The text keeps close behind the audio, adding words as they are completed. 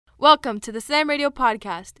Welcome to the Slam Radio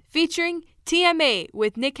Podcast, featuring TMA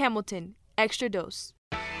with Nick Hamilton, Extra Dose.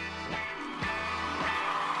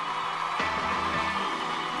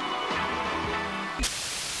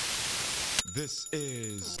 This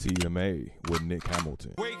is TMA with Nick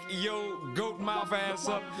Hamilton. Wake Yo Goat Mouth Ass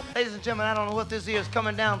Up. Ladies and gentlemen, I don't know what this is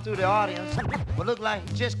coming down through the audience, but look like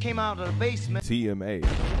it just came out of the basement. TMA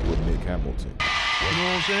with Nick Hamilton. You know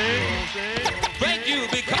what I'm saying? Thank you,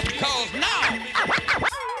 because now.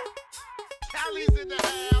 Callie's in the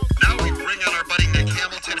house. Now we bring out our buddy Nick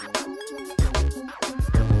Hamilton.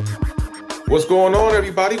 What's going on,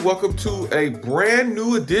 everybody? Welcome to a brand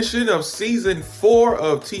new edition of Season 4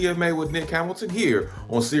 of TMA with Nick Hamilton here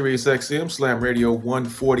on Sirius XM Slam Radio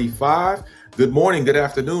 145. Good morning, good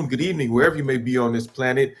afternoon, good evening, wherever you may be on this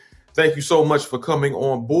planet. Thank you so much for coming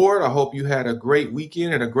on board. I hope you had a great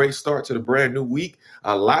weekend and a great start to the brand new week.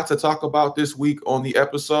 A lot to talk about this week on the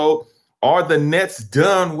episode. Are the Nets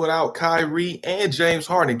done without Kyrie and James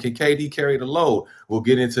Harden? Can KD carry the load? We'll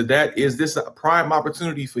get into that. Is this a prime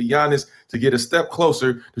opportunity for Giannis to get a step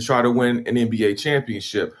closer to try to win an NBA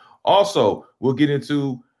championship? Also, we'll get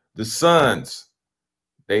into the Suns.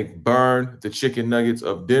 They burned the chicken nuggets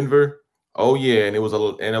of Denver. Oh yeah,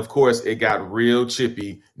 and of course it got real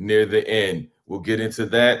chippy near the end. We'll get into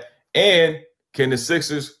that. And can the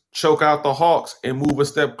Sixers choke out the Hawks and move a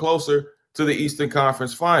step closer to the Eastern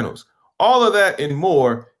Conference Finals? All of that and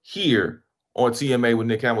more here on TMA with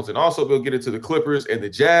Nick Hamilton. Also, we'll get into the Clippers and the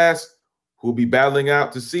Jazz, who will be battling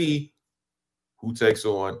out to see who takes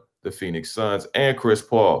on the Phoenix Suns and Chris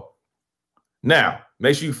Paul. Now,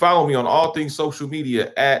 make sure you follow me on all things social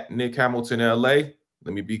media at Nick Hamilton LA.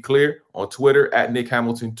 Let me be clear, on Twitter at Nick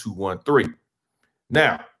Hamilton 213.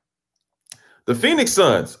 Now, the Phoenix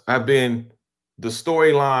Suns have been the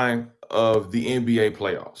storyline of the NBA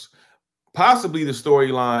playoffs. Possibly the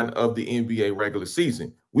storyline of the NBA regular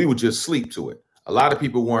season. We would just sleep to it. A lot of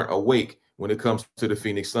people weren't awake when it comes to the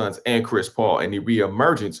Phoenix Suns and Chris Paul and the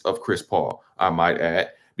reemergence of Chris Paul, I might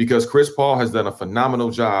add, because Chris Paul has done a phenomenal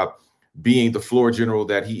job being the floor general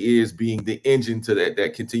that he is, being the engine to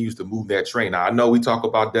that continues to move that train. Now, I know we talk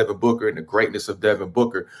about Devin Booker and the greatness of Devin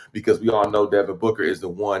Booker because we all know Devin Booker is the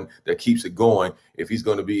one that keeps it going. If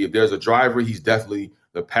there's a driver, he's definitely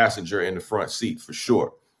the passenger in the front seat for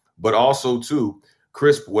sure. But also, too,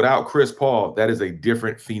 without Chris Paul, that is a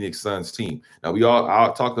different Phoenix Suns team. Now,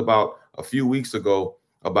 I talked about a few weeks ago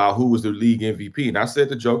about who was the league MVP. And I said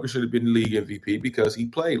the Joker should have been the league MVP because he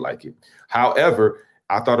played like it. However,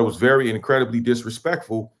 I thought it was very incredibly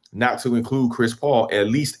disrespectful not to include Chris Paul, at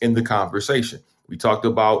least in the conversation. We talked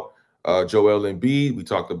about Joel Embiid. We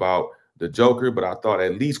talked about the Joker, but I thought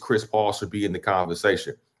at least Chris Paul should be in the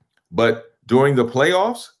conversation. But during the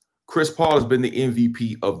playoffs, Chris Paul has been the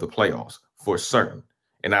MVP of the playoffs for certain.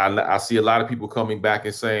 And I see a lot of people coming back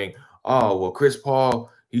and saying, oh, well, Chris Paul,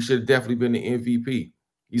 he should have definitely been the MVP.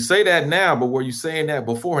 You say that now, but were you saying that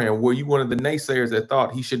beforehand? Were you one of the naysayers that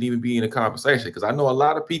thought he shouldn't even be in the conversation? Because I know a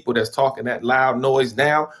lot of people that's talking that loud noise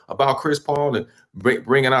now about Chris Paul and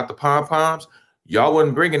bringing out the pom-poms. Y'all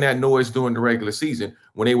wasn't bringing that noise during the regular season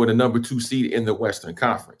when they were the number 2 seed in the Western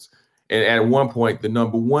Conference. And at one point, the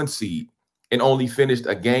number 1 seed, and only finished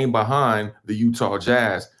a game behind the Utah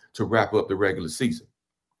Jazz to wrap up the regular season.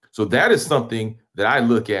 So that is something that I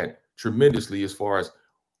look at tremendously as far as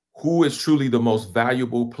who is truly the most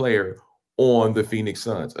valuable player on the Phoenix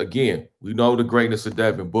Suns. Again, we know the greatness of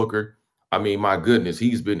Devin Booker. I mean, my goodness,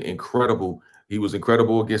 he's been incredible. He was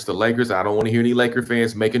incredible against the Lakers. I don't want to hear any Laker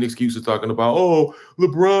fans making excuses talking about, oh,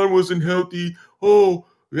 LeBron wasn't healthy. Oh,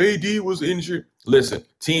 AD was injured. Listen,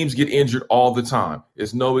 teams get injured all the time.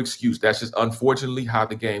 It's no excuse. That's just unfortunately how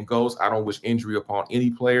the game goes. I don't wish injury upon any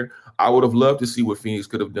player. I would have loved to see what Phoenix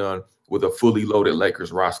could have done with a fully loaded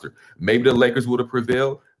Lakers roster. Maybe the Lakers would have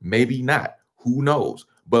prevailed. Maybe not. Who knows?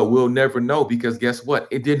 But we'll never know because guess what?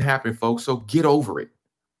 It didn't happen, folks. So get over it.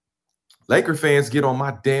 Laker fans get on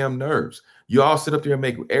my damn nerves. You all sit up there and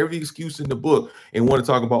make every excuse in the book and want to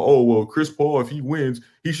talk about, oh, well, Chris Paul, if he wins,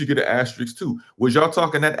 he should get an asterisk too. Was y'all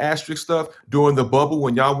talking that asterisk stuff during the bubble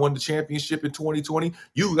when y'all won the championship in 2020?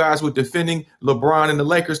 You guys were defending LeBron and the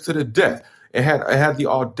Lakers to the death and had the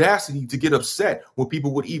audacity to get upset when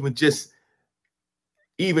people would even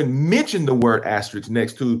mention the word asterisk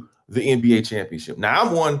next to the NBA championship. Now,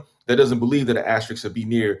 I'm one that doesn't believe that an asterisk should be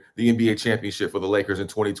near the NBA championship for the Lakers in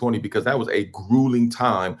 2020 because that was a grueling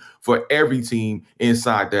time for every team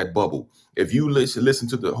inside that bubble. If you listen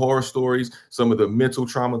to the horror stories, some of the mental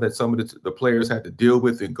trauma that some of the players had to deal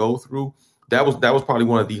with and go through, that was probably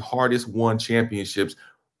one of the hardest won championships,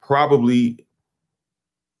 probably,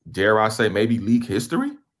 dare I say, maybe league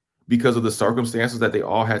history, because of the circumstances that they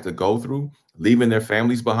all had to go through, leaving their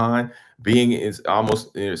families behind, being in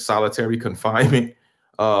almost in solitary confinement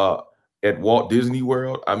at Walt Disney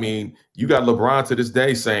World. I mean, you got LeBron to this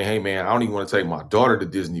day saying, hey, man, I don't even want to take my daughter to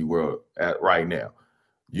Disney World right now.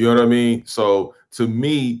 You know what I mean? So to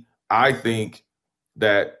me, I think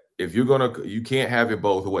that if you can't have it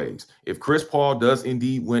both ways. If Chris Paul does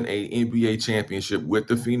indeed win a NBA championship with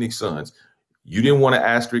the Phoenix Suns, you didn't want an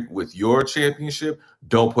asterisk with your championship,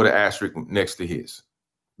 don't put an asterisk next to his,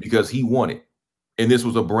 because he won it. And this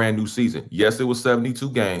was a brand new season. Yes, it was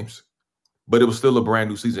 72 games, but it was still a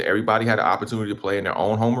brand new season. Everybody had an opportunity to play in their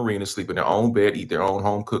own home arena, sleep in their own bed, eat their own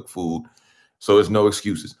home cooked food. So there's no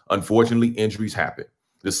excuses. Unfortunately, injuries happen.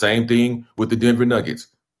 The same thing with the Denver Nuggets.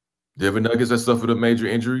 Denver Nuggets have suffered a major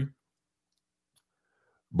injury.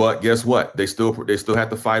 But guess what? They still have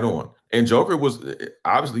to fight on. And Joker was the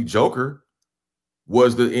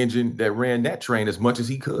engine that ran that train as much as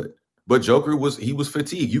he could. But Joker was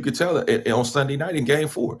fatigued. You could tell it on Sunday night in Game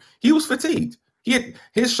 4. He was fatigued.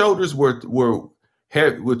 His shoulders were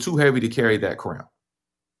too heavy to carry that crown.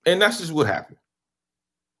 And that's just what happened.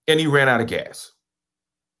 And he ran out of gas.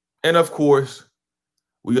 And of course,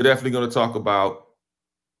 we are definitely going to talk about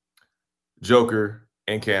Joker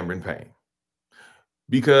and Cameron Payne.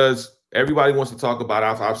 Because everybody wants to talk about,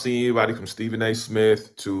 I've seen everybody from Stephen A.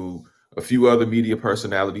 Smith to a few other media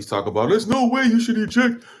personalities talk about, there's no way you should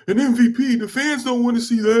eject an MVP. The fans don't want to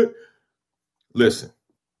see that. Listen,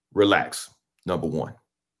 relax, number one.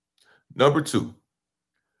 Number two,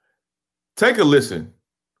 take a listen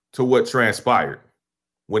to what transpired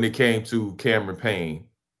when it came to Cameron Payne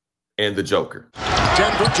and the Joker.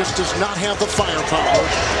 Denver just does not have the firepower.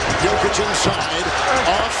 Jokic inside,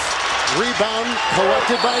 off, rebound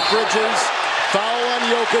collected by Bridges. Foul on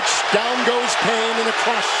Jokic, down goes Payne and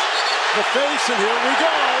across the face, and here we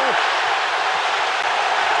go.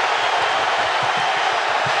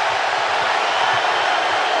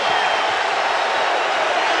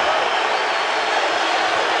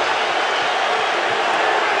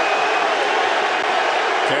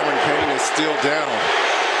 Cameron Payne is still down.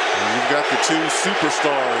 And you've got the two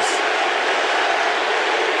superstars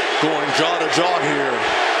going jaw to jaw here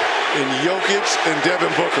in Jokic and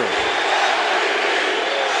Devin Booker.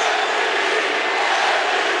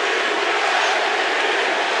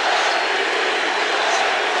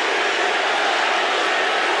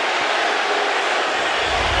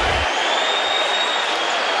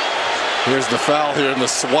 Here's the foul here in the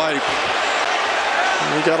swipe.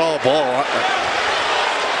 We got all ball.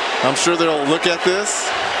 I'm sure they'll look at this,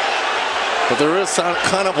 but there is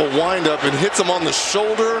kind of a windup and hits him on the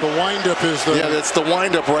shoulder. The windup is the... Yeah, that's the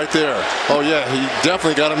windup right there. Oh, yeah, he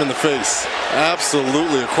definitely got him in the face.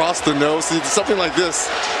 Absolutely, across the nose. See, something like this,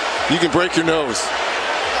 you can break your nose.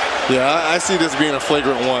 Yeah, I see this being a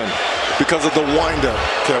flagrant one because of the windup,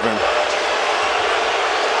 Kevin.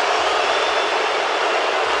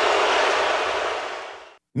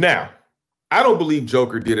 Now, I don't believe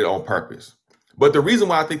Joker did it on purpose. But the reason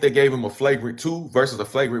why I think they gave him a flagrant 2 versus a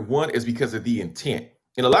flagrant 1 is because of the intent.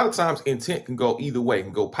 And a lot of times intent can go either way. It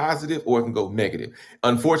can go positive or it can go negative.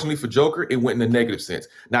 Unfortunately for Joker, it went in the negative sense.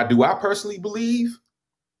 Now, do I personally believe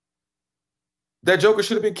that Joker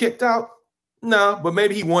should have been kicked out? No, but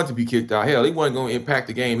maybe he wanted to be kicked out. Hell, he wasn't going to impact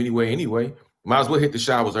the game anyway. Might as well hit the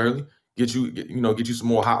showers early. Get you some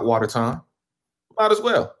more hot water time. Might as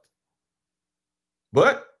well.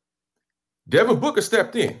 But Devin Booker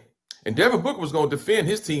stepped in. And Devin Booker was going to defend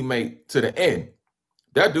his teammate to the end.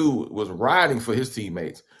 That dude was riding for his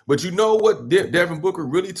teammates. But you know what Devin Booker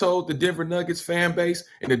really told the Denver Nuggets fan base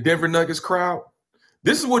and the Denver Nuggets crowd?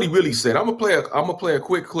 This is what he really said. I'm gonna play a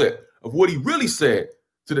quick clip of what he really said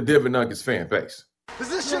to the Denver Nuggets fan base. Is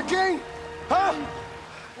this your king? Huh?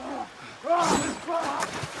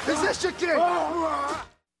 Is this your king?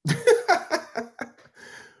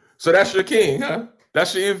 So that's your king, huh?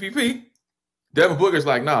 That's your MVP? Devin Booker's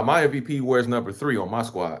like, nah, my MVP wears number 3 on my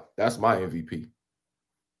squad. That's my MVP.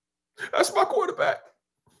 That's my quarterback.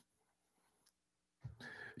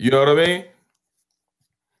 You know what I mean?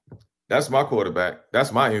 That's my quarterback.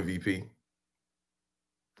 That's my MVP.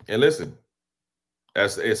 And listen,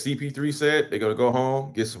 as CP3 said, they're going to go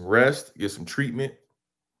home, get some rest, get some treatment.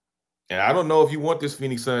 And I don't know if you want this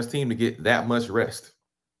Phoenix Suns team to get that much rest.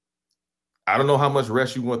 I don't know how much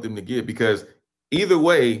rest you want them to get, because either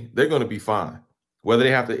way, they're going to be fine. Whether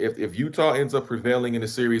they have to, if Utah ends up prevailing in the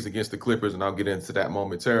series against the Clippers, and I'll get into that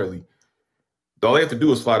momentarily, all they have to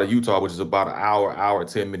do is fly to Utah, which is about an hour,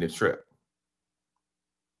 10-minute trip.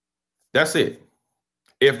 That's it.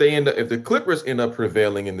 If the Clippers end up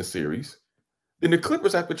prevailing in the series, then the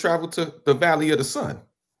Clippers have to travel to the Valley of the Sun.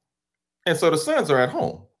 And so the Suns are at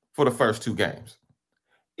home. for the first 2 games.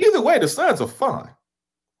 Either way, the Suns are fine.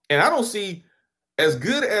 And I don't see, as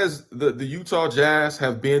good as the Utah Jazz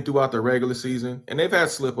have been throughout the regular season, and they've had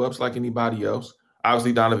slip-ups like anybody else.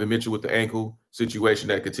 Obviously, Donovan Mitchell with the ankle situation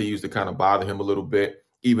that continues to kind of bother him a little bit,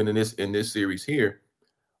 even in this series here.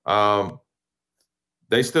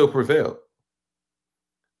 They still prevailed.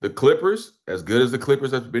 The Clippers, as good as the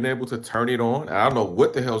Clippers have been able to turn it on, I don't know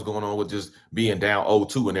what the hell's going on with just being down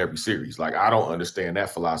 0-2 in every series. Like, I don't understand that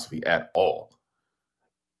philosophy at all.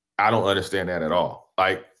 I don't understand that at all.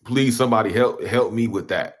 Like, please, somebody help me with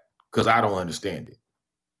that, because I don't understand it.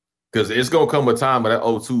 Because it's going to come a time where that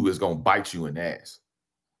 0-2 is going to bite you in the ass.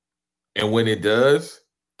 And when it does,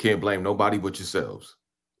 can't blame nobody but yourselves.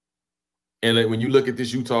 And when you look at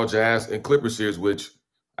this Utah Jazz and Clippers series, which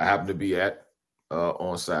I happen to be at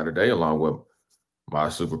on Saturday, along with my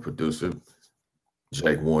super producer,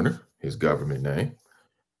 Jake Warner, his government name.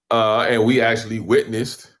 And we actually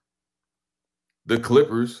witnessed the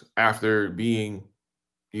Clippers, after being,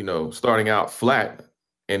 starting out flat,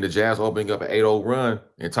 and the Jazz opening up an 8-0 run,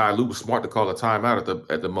 and Ty Lue was smart to call a timeout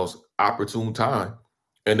at the most opportune time,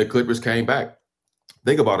 and the Clippers came back.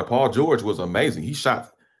 Think about it. Paul George was amazing. He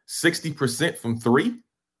shot 60% from 3.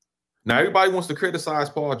 Now, everybody wants to criticize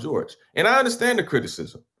Paul George, and I understand the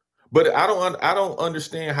criticism, but I don't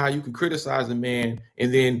understand how you can criticize a man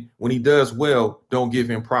and then when he does well, don't give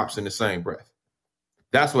him props in the same breath.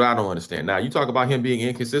 That's what I don't understand. Now, you talk about him being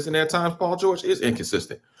inconsistent at times. Paul George is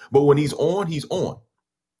inconsistent, but when he's on, he's on.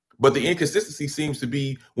 But the inconsistency seems to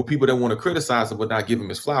be when people that want to criticize him but not give him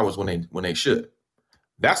his flowers when they should.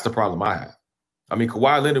 That's the problem I have. I mean,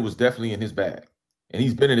 Kawhi Leonard was definitely in his bag, and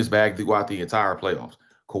he's been in his bag throughout the entire playoffs.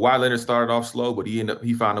 Kawhi Leonard started off slow, but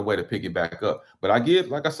he found a way to pick it back up. But I give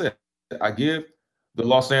the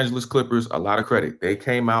Los Angeles Clippers a lot of credit. They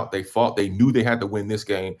came out, they fought, they knew they had to win this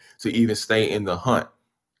game to even stay in the hunt,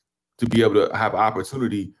 to be able to have an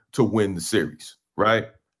opportunity to win the series, right?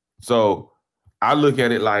 So I look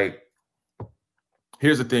at it like,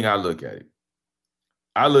 here's the thing I look at it.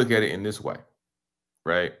 I look at it in this way,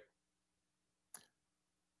 right?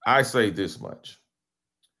 I say this much.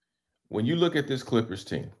 When you look at this Clippers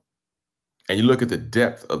team and you look at the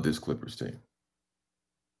depth of this Clippers team,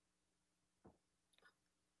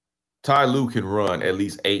 Ty Lue can run at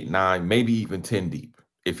least 8, 9, maybe even 10 deep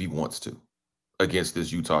if he wants to against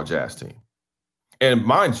this Utah Jazz team. And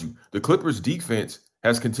mind you, the Clippers defense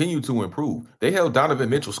has continued to improve. They held Donovan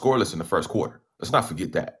Mitchell scoreless in the first quarter. Let's not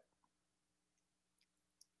forget that.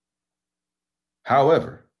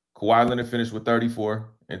 However, Kawhi Leonard finished with 34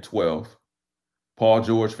 and 12. Paul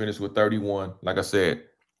George finished with 31. Like I said,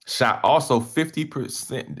 shot also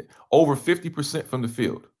 50%, over 50% from the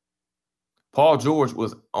field. Paul George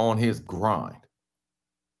was on his grind.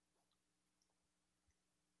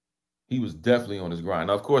 He was definitely on his grind.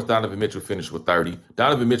 Now, of course, Donovan Mitchell finished with 30.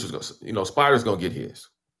 Donovan Mitchell's, Spider's going to get his,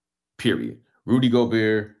 period. Rudy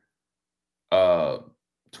Gobert, 12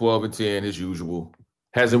 and 10, as usual.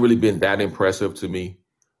 Hasn't really been that impressive to me.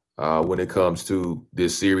 When it comes to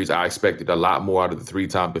this series, I expected a lot more out of the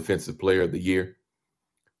 3-time Defensive Player of the Year.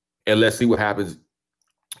 And let's see what happens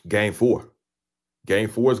Game 4. Game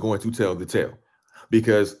 4 is going to tell the tale.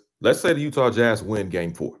 Because let's say the Utah Jazz win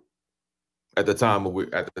Game 4 at the time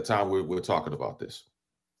we're talking about this.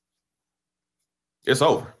 It's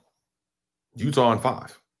over. Utah on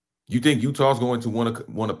 5. You think Utah's going to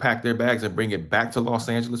want to pack their bags and bring it back to Los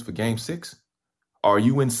Angeles for Game 6? Are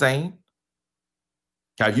you insane?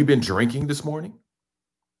 Have you been drinking this morning?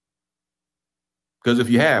 Because if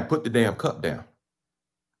you have, put the damn cup down.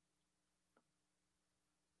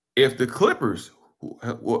 If the Clippers,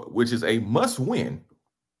 which is a must-win,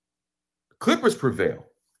 Clippers prevail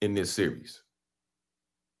in this series,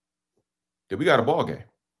 then we got a ball game.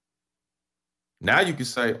 Now you can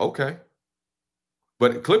say, okay,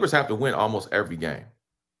 but Clippers have to win almost every game.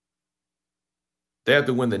 They have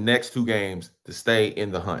to win the next 2 games to stay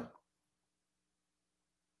in the hunt.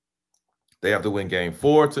 They have to win Game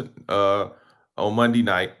 4 on Monday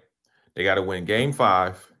night. They got to win Game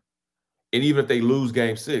 5. And even if they lose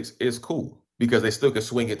Game 6, it's cool because they still can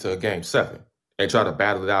swing it to a Game 7 and try to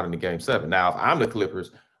battle it out in the Game 7. Now, if I'm the Clippers,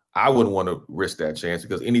 I wouldn't want to risk that chance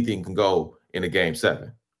because anything can go in a Game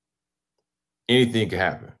 7. Anything can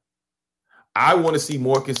happen. I want to see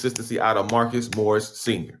more consistency out of Marcus Morris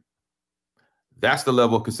Sr. That's the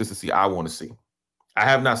level of consistency I want to see. I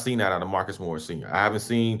have not seen that out of Marcus Morris Sr. I haven't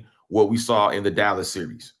seen what we saw in the Dallas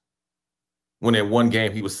series when in one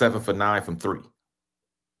game he was 7 for 9 from 3.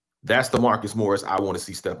 That's the Marcus Morris I want to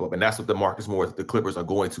see step up. And that's what the Marcus Morris the Clippers are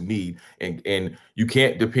going to need. And you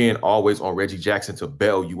can't depend always on Reggie Jackson to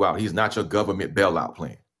bail you out. He's not your government bailout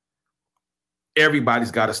plan.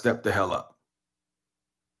 Everybody's got to step the hell up.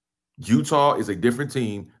 Utah is a different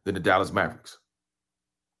team than the Dallas Mavericks.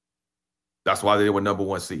 That's why they were number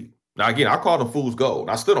 1 seed. Now, again, I call them fool's gold.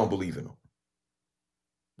 I still don't believe in them.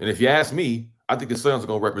 And if you ask me, I think the Suns are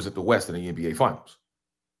going to represent the West in the NBA Finals.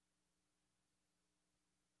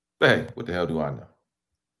 But hey, what the hell do I know?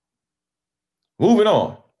 Moving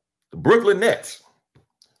on. The Brooklyn Nets.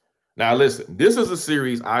 Now, listen, this is a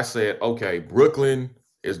series I said, okay, Brooklyn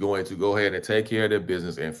is going to go ahead and take care of their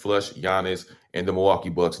business and flush Giannis and the Milwaukee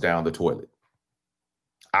Bucks down the toilet.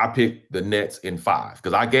 I picked the Nets in 5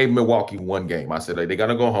 because I gave Milwaukee 1 game. I said they're going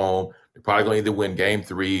to go home. They're probably going to either win game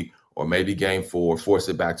 3 or maybe game 4, force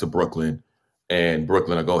it back to Brooklyn, and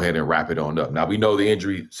Brooklyn will go ahead and wrap it on up. Now, we know the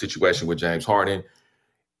injury situation with James Harden,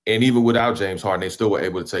 and even without James Harden, they still were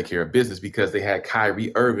able to take care of business because they had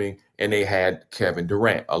Kyrie Irving and they had Kevin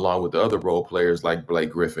Durant, along with the other role players like Blake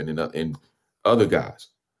Griffin and other guys.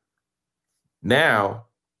 Now,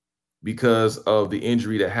 because of the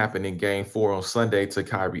injury that happened in game 4 on Sunday to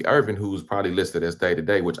Kyrie Irving, who's probably listed as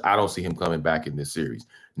day-to-day, which I don't see him coming back in this series.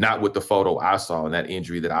 Not with the photo I saw and that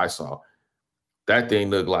injury that I saw. That thing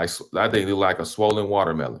looked like a swollen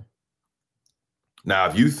watermelon. Now,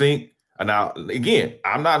 if you think, now again,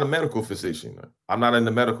 I'm not a medical physician. I'm not in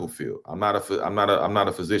the medical field. I'm not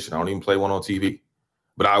a physician. I don't even play one on TV.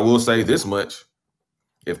 But I will say this much: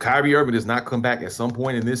 if Kyrie Irving does not come back at some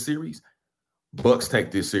point in this series, Bucks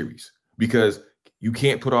take this series because you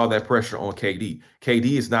can't put all that pressure on KD.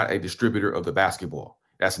 KD is not a distributor of the basketball.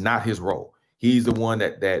 That's not his role. He's the one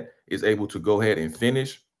that is able to go ahead and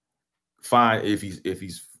finish. Find if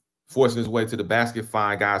he's forcing his way to the basket,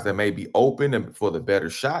 find guys that may be open and for the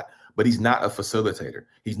better shot, but he's not a facilitator.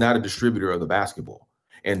 He's not a distributor of the basketball.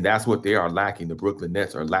 And that's what they are lacking. The Brooklyn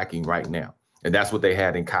Nets are lacking right now. And that's what they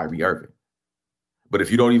had in Kyrie Irving. But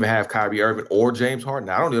if you don't even have Kyrie Irving or James Harden,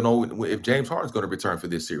 I don't even know if James Harden is going to return for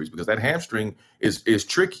this series because that hamstring is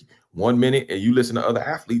tricky. 1 minute, and you listen to other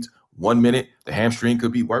athletes, 1 minute, the hamstring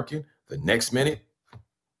could be working. The next minute,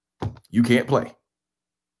 you can't play.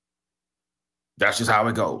 That's just how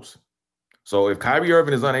it goes. So if Kyrie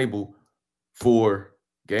Irving is unable for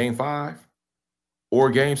game 5 or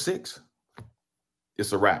game 6,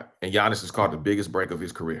 it's a wrap. And Giannis has caught the biggest break of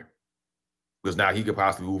his career. Because now he could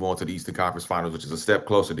possibly move on to the Eastern Conference Finals, which is a step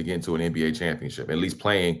closer to getting to an NBA championship, at least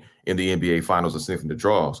playing in the NBA Finals and sniffing the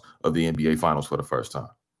draws of the NBA Finals for the first time.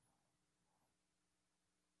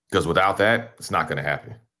 Because without that, it's not going to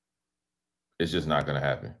happen. It's just not going to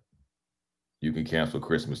happen. You can cancel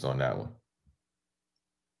Christmas on that one.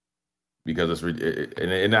 Because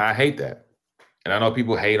and I hate that. And I know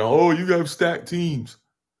people hate on, oh, you have stacked teams.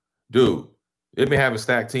 Dude. They've been having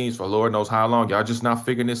stacked teams for Lord knows how long. Y'all just not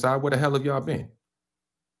figuring this out. Where the hell have y'all been?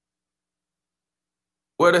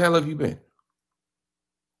 Where the hell have you been?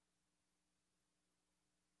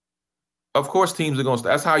 Of course teams are going to –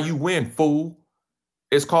 that's how you win, fool.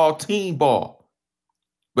 It's called team ball.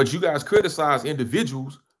 But you guys criticize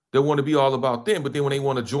individuals that want to be all about them, but then when they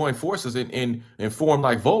want to join forces and form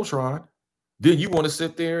like Voltron, then you want to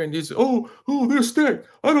sit there and just, oh, they're stacked.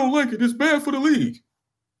 I don't like it. It's bad for the league.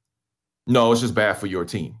 No, it's just bad for your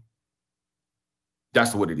team.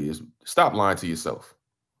 That's what it is. Stop lying to yourself.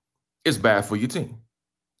 It's bad for your team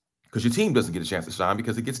because your team doesn't get a chance to shine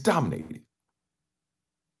because it gets dominated.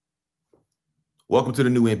 Welcome to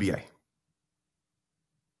the new NBA.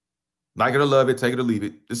 Like it or love it, take it or leave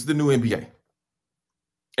it. This is the new NBA.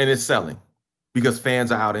 And it's selling because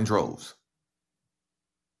fans are out in droves.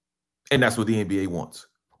 And that's what the NBA wants.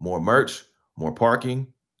 More merch, more parking,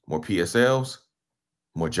 more PSLs,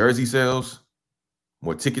 more jersey sales,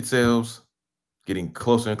 more ticket sales, getting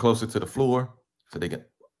closer and closer to the floor so they can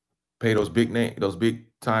pay those big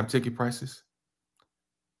time ticket prices.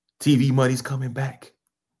 TV money's coming back.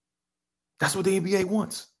 That's what the NBA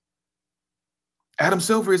wants. Adam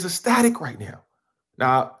Silver is ecstatic right now.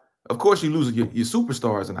 Now, of course, you lose your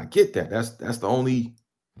superstars, and I get that. That's the only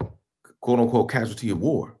quote unquote casualty of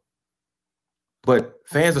war. But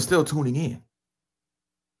fans are still tuning in.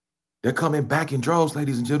 They're coming back in droves,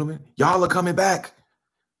 ladies and gentlemen. Y'all are coming back.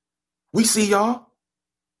 We see y'all.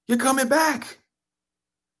 You're coming back.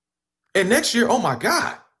 And next year, oh my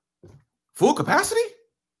God, full capacity?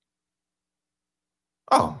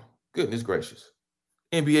 Oh, goodness gracious.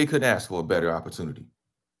 NBA couldn't ask for a better opportunity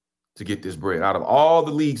to get this bread. Out of all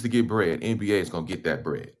the leagues to get bread, NBA is going to get that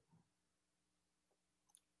bread.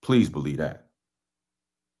 Please believe that.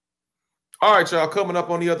 All right, y'all, coming up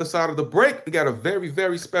on the other side of the break, we got a very,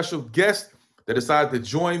 very special guest that decided to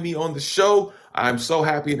join me on the show. I'm so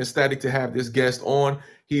happy and ecstatic to have this guest on.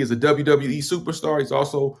 He is a WWE superstar. He's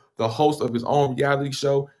also the host of his own reality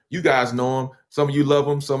show. You guys know him. Some of you love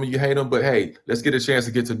him, some of you hate him. But hey, let's get a chance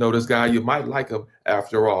to get to know this guy. You might like him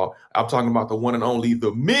after all. I'm talking about the one and only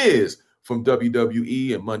The Miz from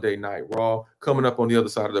WWE and Monday Night Raw. Coming up on the other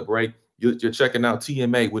side of the break, you're checking out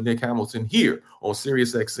TMA with Nick Hamilton here on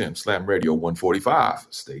SiriusXM Slam Radio 145.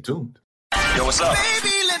 Stay tuned. Yo, what's up?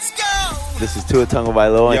 Baby, let's go. This is Tua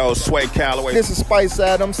Tagovailoa. Yo, Sway Calloway. This is Spice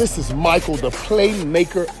Adams. This is Michael, the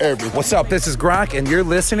playmaker everything. What's up? This is Gronk, and you're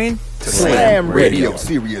listening to Slam Radio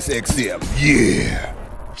Sirius XM. Yeah.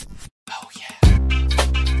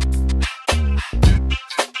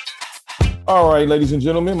 All right, ladies and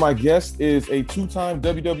gentlemen, my guest is a two-time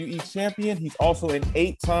WWE champion. He's also an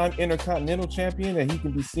 8-time Intercontinental champion, and he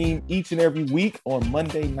can be seen each and every week on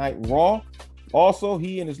Monday Night Raw. Also,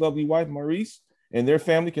 he and his lovely wife, Maurice, and their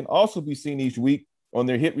family can also be seen each week on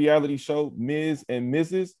their hit reality show, Miz and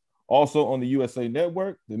Mrs., also on the USA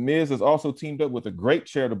Network. The Miz has also teamed up with a great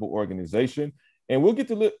charitable organization, and we'll get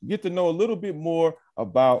to know a little bit more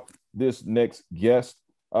about this next guest.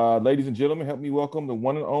 Ladies and gentlemen, help me welcome the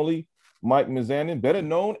one and only Mike Mizanin, better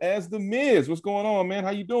known as The Miz. What's going on, man?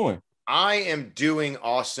 How you doing? I am doing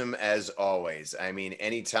awesome as always. I mean,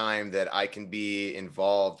 anytime that I can be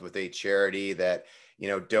involved with a charity that,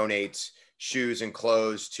 donates shoes and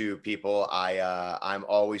clothes to people, I'm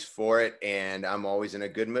always for it, and I'm always in a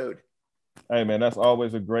good mood. Hey, man, that's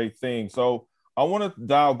always a great thing. So I want to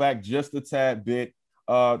dial back just a tad bit.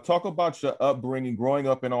 Talk about your upbringing, growing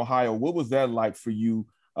up in Ohio. What was that like for you?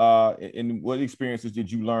 And what experiences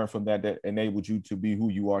did you learn from that enabled you to be who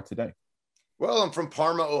you are today? Well, I'm from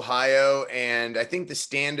Parma, Ohio, and I think the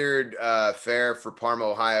standard fare for Parma,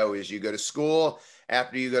 Ohio is you go to school.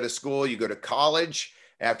 After you go to school, you go to college.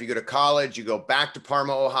 After you go to college, you go back to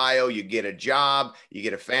Parma, Ohio, you get a job, you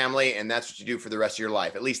get a family, and that's what you do for the rest of your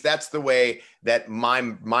life. At least that's the way that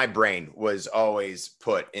my brain was always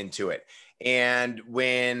put into it. And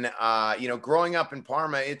when, growing up in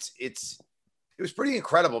Parma, it was pretty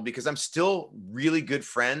incredible because I'm still really good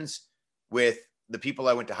friends with the people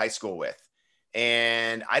I went to high school with.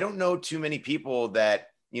 And I don't know too many people that,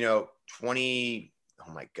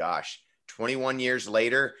 21 years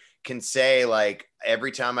later can say, like,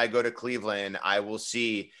 every time I go to Cleveland, I will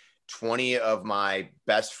see 20 of my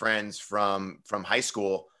best friends from high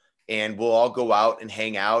school, and we'll all go out and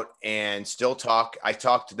hang out and still talk. I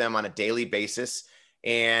talk to them on a daily basis.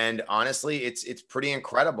 And honestly, it's pretty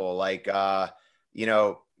incredible. Like,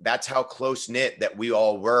 that's how close knit that we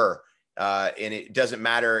all were. And it doesn't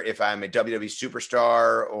matter if I'm a WWE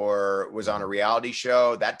superstar or was on a reality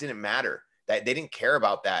show. That didn't matter. That they didn't care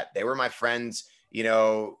about that. They were my friends.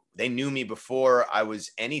 They knew me before I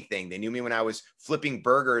was anything. They knew me when I was flipping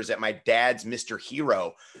burgers at my dad's Mr.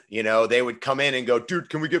 Hero. They would come in and go, dude,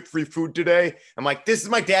 can we get free food today? I'm like, this is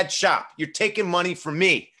my dad's shop. You're taking money from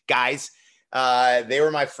me, guys. They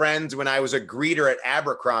were my friends when I was a greeter at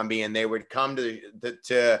Abercrombie, and they would come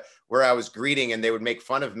to where I was greeting, and they would make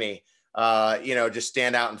fun of me. Just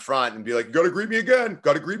stand out in front and be like, gotta greet me again.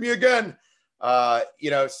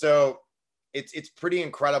 So it's pretty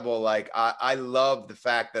incredible. Like, I love the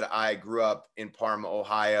fact that I grew up in Parma,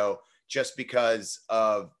 Ohio, just because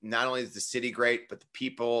of not only is the city great, but the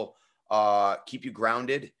people keep you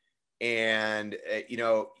grounded. And,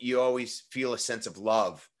 you always feel a sense of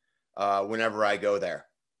love whenever I go there.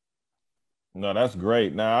 No, that's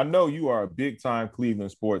great. Now, I know you are a big time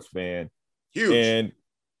Cleveland sports fan. Huge. And,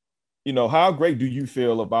 how great do you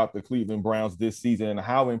feel about the Cleveland Browns this season, and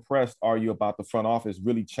how impressed are you about the front office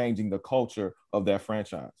really changing the culture of that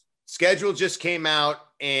franchise? Schedule just came out,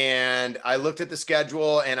 and I looked at the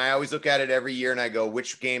schedule, and I always look at it every year, and I go,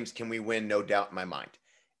 which games can we win? No doubt in my mind.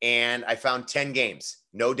 And I found 10 games,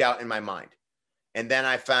 no doubt in my mind. And then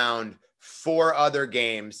I found 4 other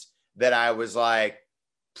games that I was like,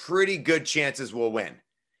 pretty good chances we'll win.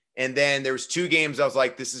 And then there was 2 games I was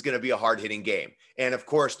like, this is going to be a hard-hitting game. And, of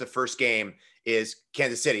course, the first game is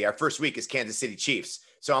Kansas City. Our first week is Kansas City Chiefs.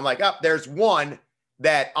 So I'm like, there's one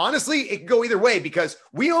that, honestly, it could go either way because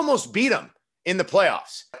we almost beat them in the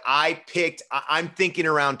playoffs. I'm thinking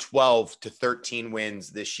around 12 to 13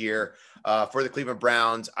 wins this year for the Cleveland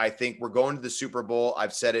Browns. I think we're going to the Super Bowl.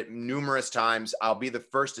 I've said it numerous times. I'll be the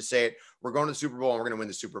first to say it. We're going to the Super Bowl, and we're going to win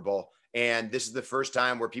the Super Bowl. And this is the first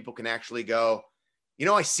time where people can actually go,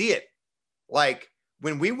 I see it. Like,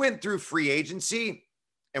 when we went through free agency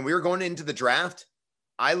and we were going into the draft,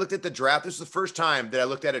 I looked at the draft. This is the first time that I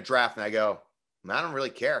looked at a draft and I go, I don't really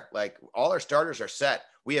care. Like, all our starters are set.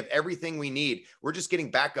 We have everything we need. We're just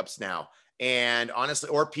getting backups now. And honestly,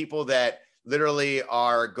 or people that literally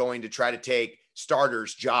are going to try to take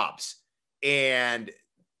starters' jobs. And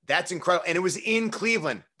That's incredible. And it was in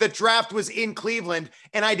Cleveland. The draft was in Cleveland,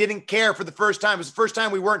 and I didn't care for the first time. It was the first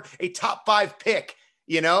time we weren't a top 5 pick,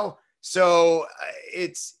 So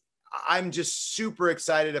I'm just super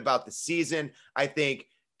excited about the season. I think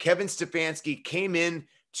Kevin Stefanski came in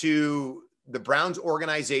to the Browns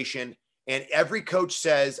organization, and every coach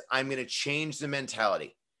says, I'm going to change the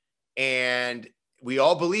mentality. And we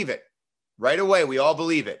all believe it right away. We all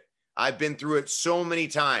believe it. I've been through it so many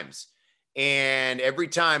times. And every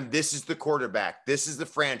time, this is the quarterback. This is the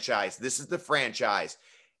franchise. This is the franchise.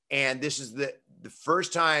 And this is the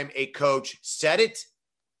first time a coach said it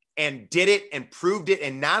and did it and proved it.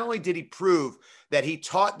 And not only did he prove that he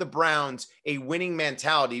taught the Browns a winning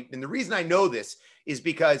mentality. And the reason I know this is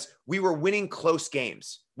because we were winning close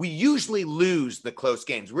games. We usually lose the close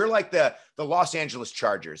games. We're like the Los Angeles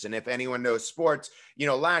Chargers. And if anyone knows sports,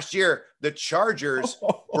 last year, the Chargers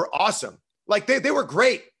were awesome. Like they were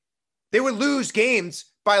great. They would lose games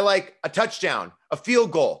by like a touchdown, a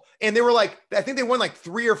field goal. And they were like, I think they won like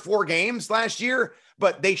 3 or 4 games last year,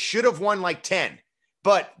 but they should have won like 10,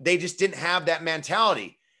 but they just didn't have that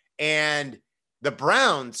mentality. And the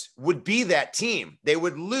Browns would be that team. They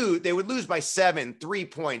would lose by 7, 3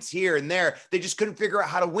 points here and there. They just couldn't figure out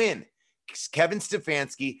how to win. Kevin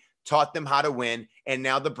Stefanski taught them how to win. And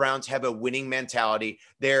now the Browns have a winning mentality.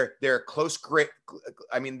 They're close grit.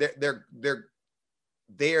 I mean,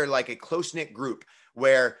 they are like a close-knit group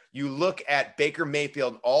where you look at Baker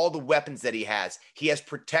Mayfield, all the weapons that he has. He has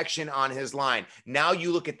protection on his line. Now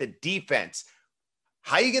you look at the defense.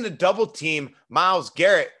 How are you going to double team Myles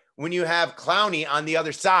Garrett when you have Clowney on the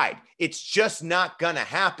other side? It's just not going to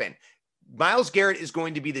happen. Myles Garrett is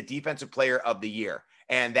going to be the defensive player of the year,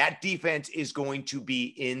 and that defense is going to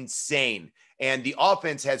be insane. And the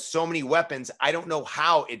offense has so many weapons. I don't know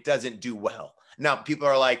how it doesn't do well. Now, people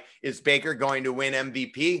are like, is Baker going to win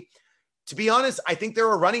MVP? To be honest, I think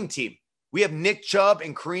they're a running team. We have Nick Chubb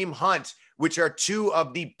and Kareem Hunt, which are 2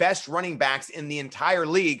 of the best running backs in the entire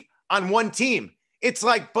league on one team. It's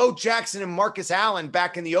like Bo Jackson and Marcus Allen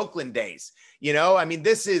back in the Oakland days. I mean,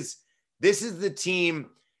 this is the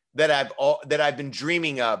team that I've been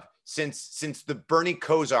dreaming of since the Bernie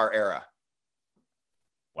Kosar era.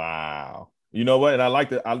 Wow. You know what? And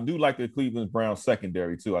I do like the Cleveland Browns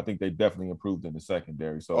secondary too. I think they definitely improved in the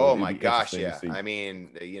secondary. So, oh my gosh, yeah. I mean,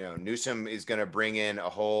 Newsome is going to bring in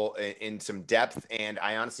in some depth, and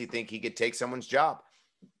I honestly think he could take someone's job.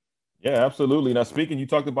 Yeah, absolutely. Now, you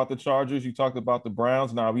talked about the Chargers, you talked about the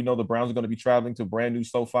Browns. Now, we know the Browns are going to be traveling to brand new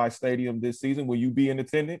SoFi Stadium this season. Will you be in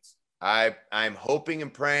attendance? I'm hoping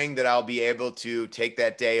and praying that I'll be able to take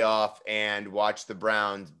that day off and watch the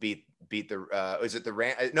Browns beat the is it the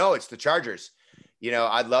Rams? No, it's the Chargers.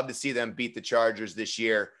 I'd love to see them beat the Chargers this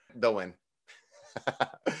year. They'll win.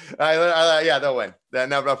 Yeah, they'll win.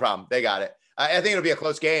 No problem. They got it. I think it'll be a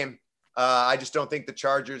close game. I just don't think the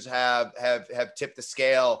Chargers have tipped the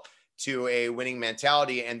scale to a winning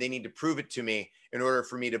mentality, and they need to prove it to me in order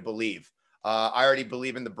for me to believe. I already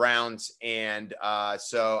believe in the Browns, and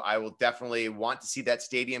so I will definitely want to see that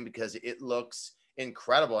stadium because it looks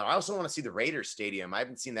incredible. And I also want to see the Raiders stadium. I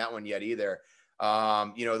haven't seen that one yet either.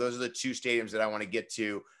 Those are the 2 stadiums that I want to get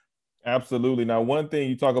to. Absolutely. Now, one thing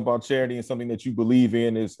you talk about charity and something that you believe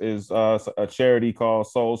in is a charity called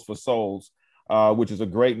Souls for Souls, which is a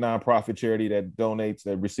great nonprofit charity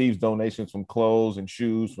that receives donations from clothes and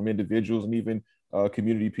shoes from individuals and even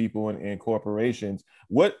community people and corporations.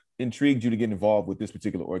 What intrigued you to get involved with this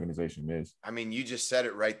particular organization, Miz? I mean, you just said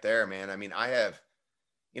it right there, man. I mean, I have,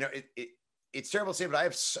 it's terrible to say, but I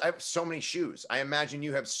have so many shoes. I imagine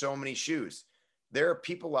you have so many shoes. There are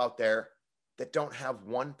people out there that don't have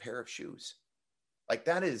one pair of shoes. Like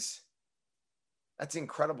that's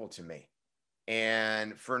incredible to me.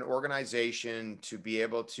 And for an organization to be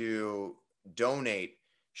able to donate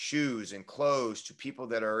shoes and clothes to people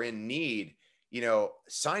that are in need,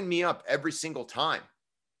 sign me up every single time.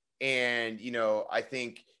 And, I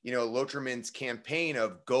think, Loterman's campaign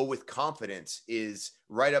of go with confidence is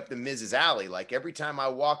right up the Miz's alley. Like every time I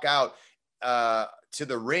walk out to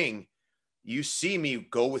the ring, you see me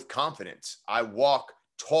go with confidence. I walk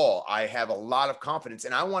tall. I have a lot of confidence,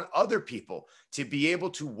 and I want other people to be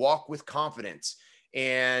able to walk with confidence.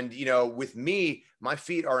 And, with me, my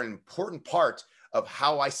feet are an important part of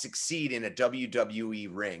how I succeed in a WWE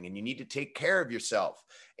ring, and you need to take care of yourself.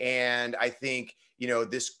 And I think,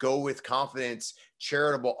 this Go with Confidence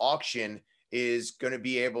charitable auction is going to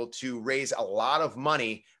be able to raise a lot of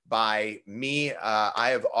money by me. I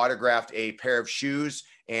have autographed a pair of shoes,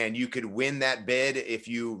 and you could win that bid if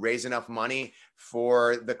you raise enough money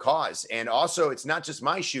for the cause. And also, it's not just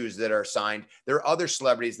my shoes that are signed. There are other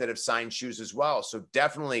celebrities that have signed shoes as well. So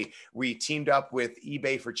definitely, we teamed up with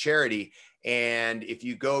eBay for charity. And if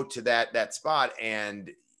you go to that spot,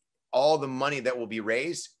 and all the money that will be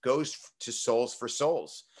raised goes to Souls for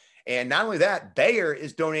Souls. And not only that, Bayer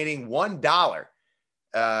is donating $1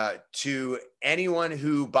 to anyone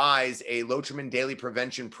who buys a Lotrimin Daily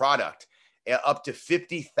Prevention product, up to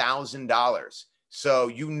 $50,000.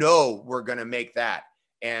 So we're going to make that,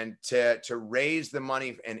 and to raise the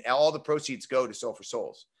money, and all the proceeds go to Soul for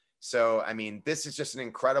Souls. So, I mean, this is just an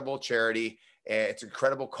incredible charity. It's an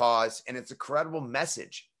incredible cause, and it's a incredible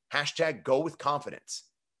message. Hashtag go with confidence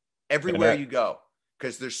everywhere you go,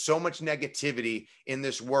 because there's so much negativity in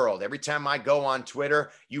this world. Every time I go on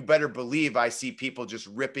Twitter, you better believe I see people just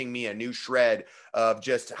ripping me a new shred of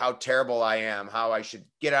just how terrible I am, how I should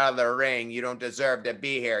get out of the ring. You don't deserve to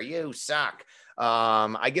be here. You suck.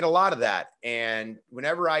 I get a lot of that. And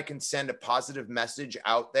whenever I can send a positive message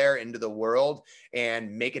out there into the world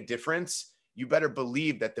and make a difference, you better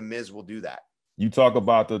believe that The Miz will do that. You talk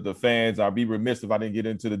about the fans. I'd be remiss if I didn't get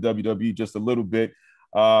into the WWE just a little bit.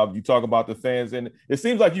 You talk about the fans, and it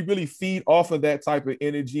seems like you really feed off of that type of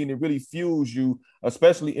energy, and it really fuels you,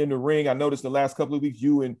 especially in the ring. I noticed the last couple of weeks,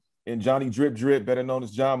 you and Johnny Drip Drip, better known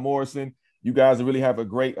as John Morrison, you guys really have a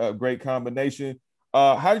great combination.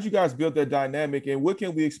 How did you guys build that dynamic, and what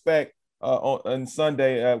can we expect on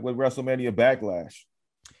Sunday with WrestleMania Backlash?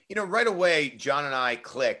 Right away, John and I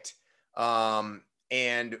clicked.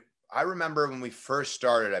 And I remember when we first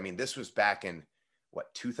started, I mean, this was back in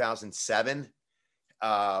 2007.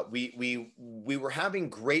 We were having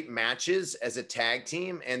great matches as a tag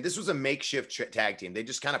team, and this was a makeshift tag team. They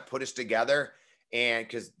just kind of put us together, and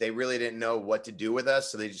because they really didn't know what to do with us,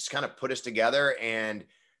 so they just kind of put us together, and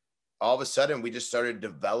all of a sudden we just started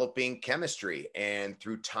developing chemistry. And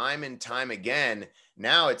through time and time again,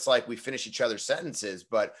 now it's like we finish each other's sentences,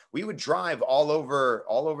 but we would drive all over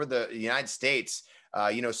the United States,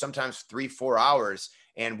 sometimes 3-4 hours.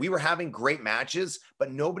 And we were having great matches,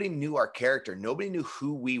 but nobody knew our character. Nobody knew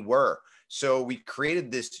who we were. So we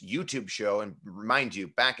created this YouTube show. And remind you,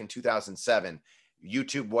 back in 2007,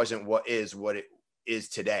 YouTube wasn't what it is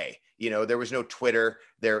today. There was no Twitter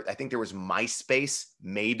there. I think there was MySpace,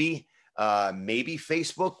 maybe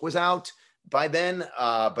Facebook was out by then,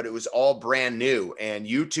 but it was all brand new, and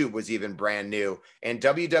YouTube was even brand new, and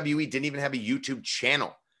WWE didn't even have a YouTube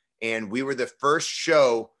channel. And we were the first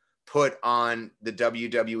show put on the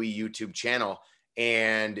WWE YouTube channel,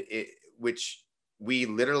 and which we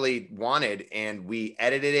literally wanted, and we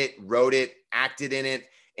edited it, wrote it, acted in it.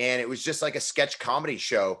 And it was just like a sketch comedy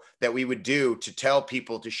show that we would do to tell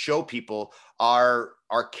people, to show people our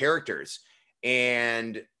characters.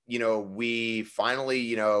 And, we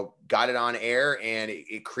finally, got it on air, and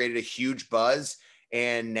it created a huge buzz.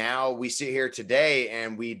 And now we sit here today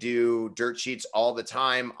and we do dirt sheets all the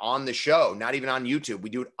time on the show, not even on YouTube. We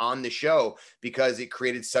do it on the show because it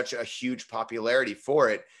created such a huge popularity for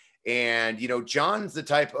it. And, John's the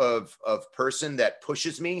type of person that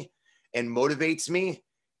pushes me and motivates me,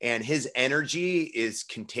 and his energy is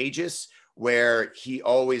contagious, where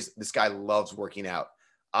this guy loves working out.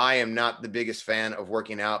 I am not the biggest fan of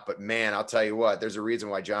working out, but man, I'll tell you what, there's a reason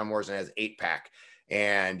why John Morrison has 8-pack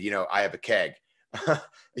and, I have a keg.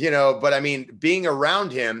 But I mean, being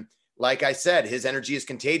around him, like I said, his energy is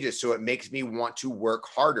contagious. So it makes me want to work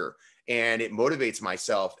harder, and it motivates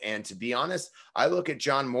myself. And to be honest, I look at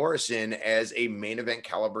John Morrison as a main event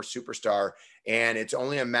caliber superstar, and it's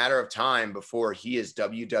only a matter of time before he is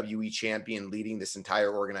WWE champion leading this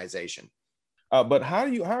entire organization. But how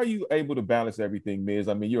are you able to balance everything, Miz?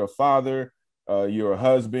 I mean, you're a father, you're a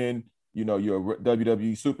husband, you're a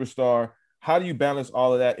WWE superstar. How do you balance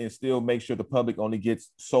all of that and still make sure the public only gets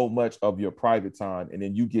so much of your private time, and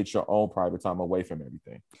then you get your own private time away from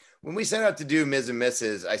everything? When we set out to do Miz and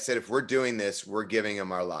Mrs., I said, if we're doing this, we're giving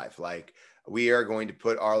them our life. Like, we are going to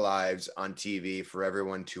put our lives on TV for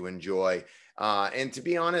everyone to enjoy. And to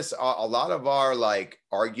be honest, a lot of our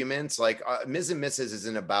arguments, Miz and Mrs.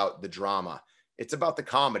 isn't about the drama. It's about the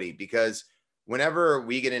comedy, because whenever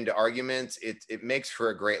we get into arguments, it makes for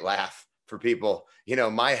a great laugh for people.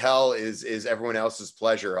 My hell is everyone else's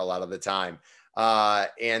pleasure a lot of the time.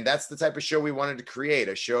 And that's the type of show we wanted to create,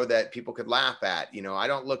 a show that people could laugh at. I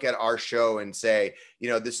don't look at our show and say,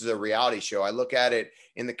 this is a reality show. I look at it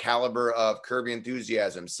in the caliber of Curb Your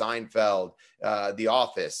Enthusiasm, Seinfeld, The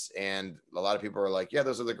Office. And a lot of people are like, yeah,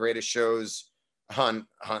 those are the greatest shows on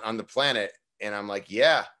the planet. And I'm like,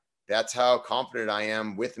 yeah, that's how confident I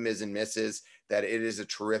am with Ms. and Mrs. that it is a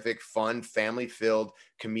terrific, fun, family-filled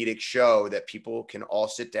comedic show that people can all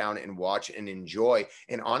sit down and watch and enjoy.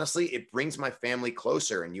 And honestly, it brings my family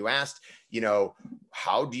closer. And you asked,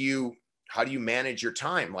 how do you manage your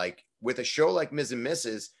time? Like with a show like Ms. and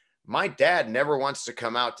Mrs., my dad never wants to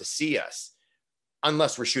come out to see us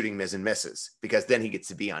unless we're shooting Ms. and Mrs., because then he gets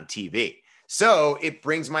to be on TV. So it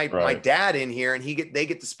brings my dad in here, and they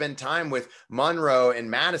get to spend time with Monroe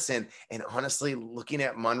and Madison. And honestly, looking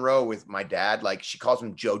at Monroe with my dad, like she calls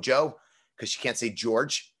him JoJo because she can't say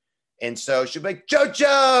George. And so she'll be like,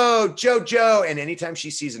 JoJo. And anytime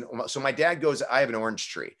she sees so my dad goes, I have an orange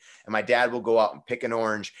tree, and my dad will go out and pick an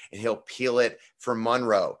orange and he'll peel it for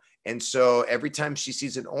Monroe. And so every time she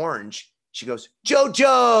sees an orange, she goes,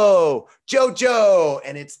 JoJo.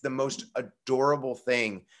 And it's the most adorable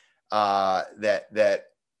thing that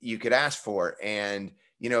you could ask for. And,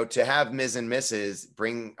 to have Ms. and Mrs.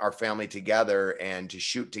 bring our family together and to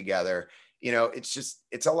shoot together,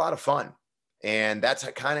 it's a lot of fun. And that's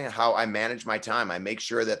kind of how I manage my time. I make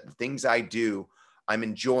sure that the things I do, I'm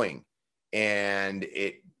enjoying, and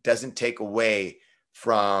it doesn't take away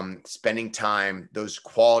from spending time, those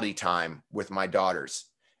quality time with my daughters.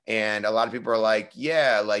 And a lot of people are like,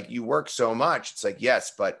 yeah, like you work so much. It's like,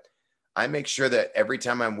 yes, but I make sure that every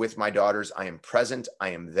time I'm with my daughters, I am present, I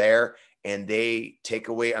am there, and they take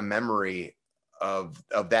away a memory of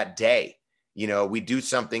that day. We do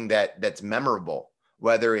something that's memorable,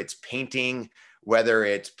 whether it's painting, whether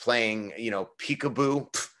it's playing, peekaboo,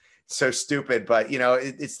 so stupid, but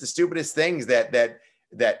it's the stupidest things that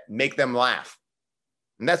make them laugh.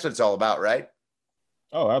 And that's what it's all about, right?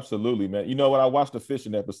 Oh, absolutely, man. You know what? I watched the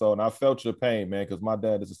fishing episode and I felt your pain, man, because my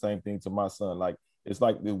dad is the same thing to my son. Like, it's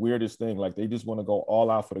like the weirdest thing. Like, they just want to go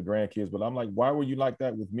all out for the grandkids. But I'm like, why were you like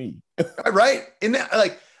that with me? Right. And that,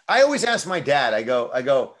 like, I always ask my dad, I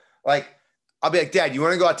go, like, I'll be like, Dad, you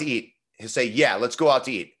want to go out to eat? He'll say, yeah, let's go out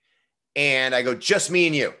to eat. And I go, just me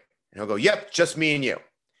and you. And he'll go, yep, just me and you.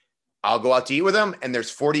 I'll go out to eat with him, and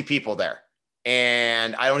there's 40 people there.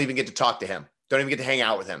 And I don't even get to talk to him. Don't even get to hang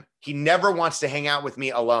out with him. He never wants to hang out with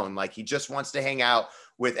me alone. Like, he just wants to hang out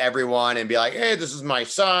with everyone and be like, hey, this is my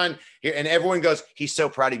son. And everyone goes, he's so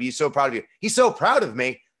proud of you. So proud of you. He's so proud of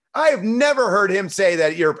me. I have never heard him say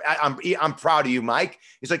that I'm proud of you, Mike.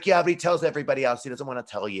 He's like, yeah, but he tells everybody else. He doesn't want to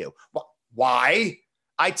tell you. Why?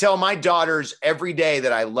 I tell my daughters every day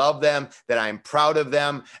that I love them, that I'm proud of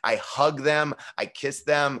them. I hug them. I kiss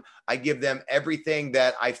them. I give them everything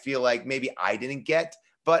that I feel like maybe I didn't get.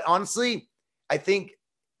 But honestly, I think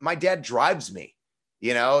my dad drives me,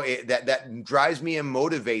 that drives me and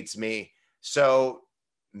motivates me. So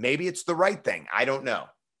maybe it's the right thing. I don't know.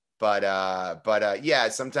 But yeah,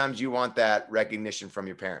 sometimes you want that recognition from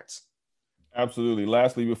your parents. Absolutely.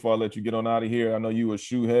 Lastly, before I let you get on out of here, I know you a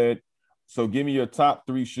shoe head. So give me your top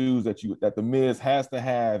 3 shoes that the Miz has to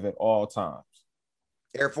have at all times.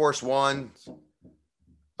 Air Force One,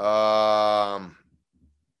 pair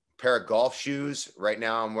of golf shoes. Right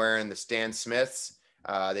now I'm wearing the Stan Smiths.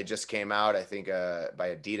 They just came out, I think,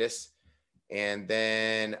 by Adidas. And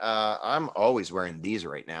then I'm always wearing these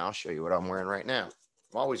right now. I'll show you what I'm wearing right now.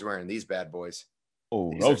 I'm always wearing these bad boys.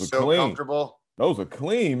 Oh, these are so clean. Comfortable. Those are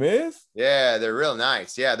clean, Miz. Yeah, they're real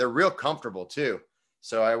nice. Yeah, they're real comfortable too.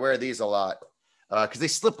 So I wear these a lot because they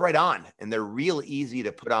slip right on and they're real easy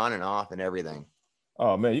to put on and off and everything.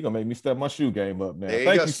 Oh man, you're gonna make me step my shoe game up now.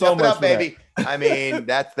 Thank you so much, baby. I mean,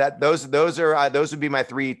 those would be my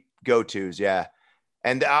 3 go-tos. Yeah.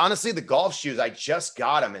 And honestly, the golf shoes, I just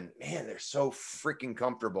got them and man, they're so freaking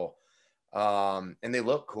comfortable. And they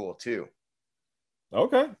look cool too.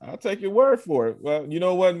 Okay, I'll take your word for it. Well, you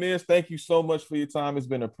know what, Miz? Thank you so much for your time. It's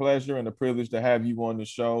been a pleasure and a privilege to have you on the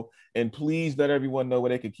show. And please let everyone know where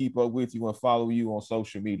they can keep up with you and follow you on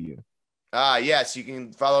social media. Yes, you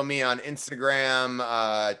can follow me on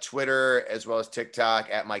Instagram, Twitter, as well as TikTok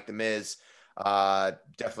at Mike the Miz.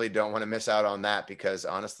 Definitely don't want to miss out on that because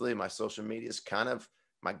honestly, my social media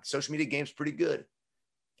game's pretty good.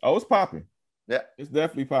 Oh, it's popping. Yeah, it's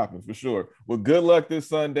definitely popping for sure. Well, good luck this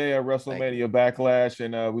Sunday at WrestleMania Backlash,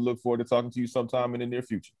 and we look forward to talking to you sometime in the near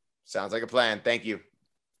future. Sounds like a plan. Thank you.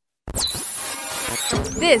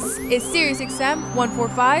 This is SiriusXM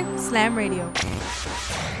 145 Slam Radio.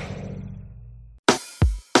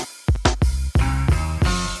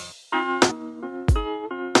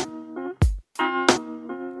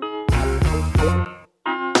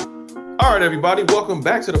 All right, everybody, welcome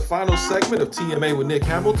back to the final segment of TMA with Nick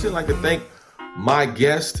Hamilton. I'd like to thank my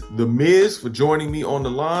guest, The Miz, for joining me on the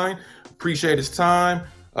line. Appreciate his time.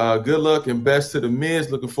 Good luck and best to The Miz.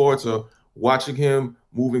 Looking forward to watching him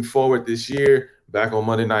moving forward this year, back on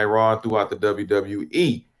Monday Night Raw and throughout the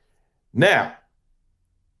WWE. Now,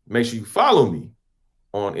 make sure you follow me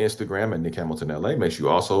on Instagram at Nick Hamilton LA. Make sure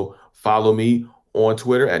you also follow me on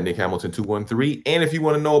Twitter at Nick Hamilton 213. And if you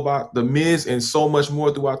want to know about The Miz and so much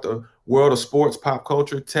more throughout the world of sports, pop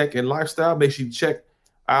culture, tech, and lifestyle, make sure you check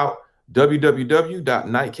out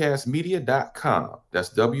www.nightcastmedia.com. That's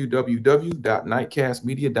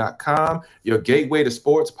www.nightcastmedia.com, your gateway to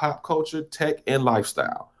sports, pop culture, tech, and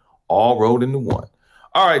lifestyle, all rolled into one.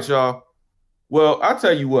 All right, y'all. Well, I'll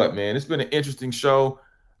tell you what, man, it's been an interesting show,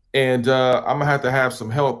 and I'm going to have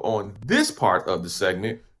some help on this part of the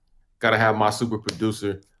segment. Got to have my super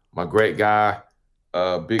producer, my great guy,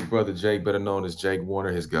 Big Brother Jake, better known as Jake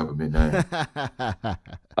Warner, his government name.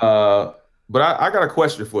 But I got a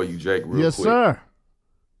question for you, Jake, real quick. Yes, sir.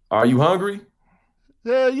 Are you hungry?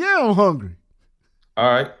 Yeah, I'm hungry.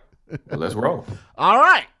 All right. Well, let's roll. All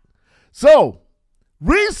right. So,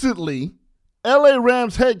 recently, LA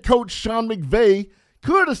Rams head coach Sean McVay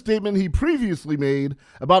cleared a statement he previously made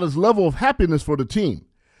about his level of happiness for the team.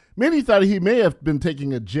 Many thought he may have been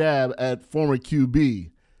taking a jab at former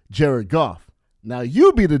QB Jared Goff. Now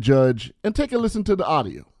you be the judge and take a listen to the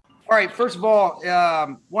audio. All right, first of all,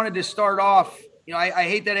 wanted to start off, I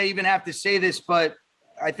hate that I even have to say this, but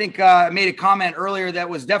I think I made a comment earlier that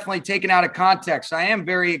was definitely taken out of context. I am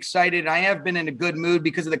very excited. I have been in a good mood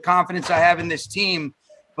because of the confidence I have in this team,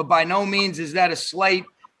 but by no means is that a slight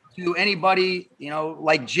to anybody,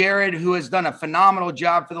 like Jared, who has done a phenomenal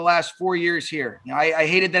job for the last 4 years here. I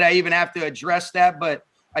hated that I even have to address that, but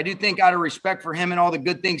I do think out of respect for him and all the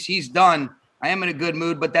good things he's done, I am in a good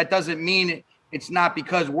mood, but that doesn't mean it's not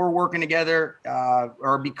because we're working together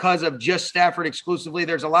or because of just Stafford exclusively.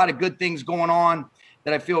 There's a lot of good things going on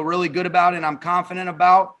that I feel really good about and I'm confident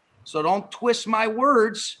about. So don't twist my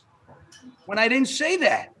words when I didn't say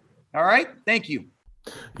that. All right? Thank you.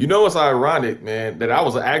 You know what's ironic, man, that I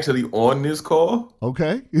was actually on this call.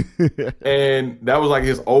 Okay. And that was like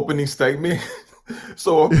his opening statement.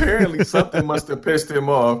 So apparently something must have pissed him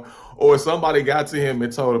off, or somebody got to him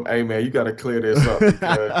and told him, hey, man, you got to clear this up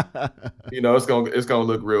because, it's gonna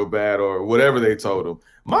look real bad, or whatever they told him.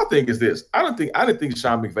 My thing is this. I didn't think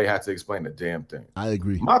Sean McVay had to explain a damn thing. I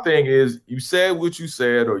agree. My thing is you said what you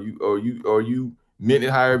said, or you meant it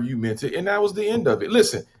however you meant it, and that was the end of it.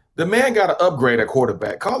 Listen, the man got to upgrade at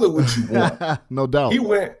quarterback. Call it what you want. No doubt. He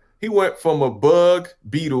went from a bug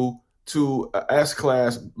Beetle to a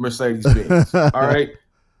S-Class Mercedes-Benz. All right.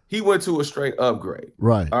 He went to a straight upgrade.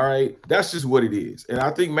 Right. All right. That's just what it is. And I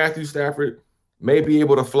think Matthew Stafford may be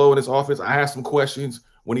able to flow in this offense. I had some questions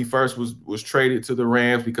when he first was traded to the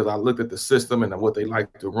Rams because I looked at the system and what they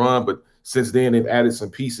like to run. But since then, they've added some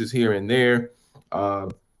pieces here and there.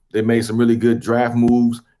 They made some really good draft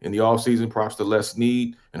moves in the offseason, props to Les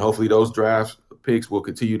Snead. And hopefully those draft picks will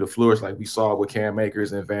continue to flourish like we saw with Cam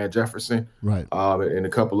Akers and Van Jefferson. Right. And a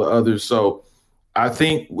couple of others. So I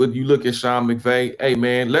think when you look at Sean McVay, hey,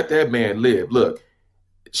 man, let that man live. Look,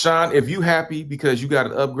 Sean, if you happy because you got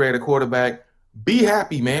an upgrade at quarterback, be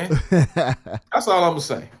happy, man. That's all I'm going to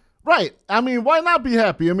say. Right. I mean, why not be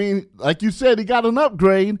happy? I mean, like you said, he got an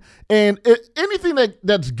upgrade, and anything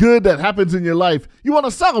that's good that happens in your life, you want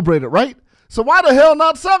to celebrate it, right? So why the hell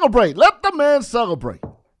not celebrate? Let the man celebrate.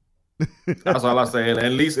 That's all I say. And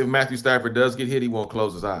at least if Matthew Stafford does get hit, he won't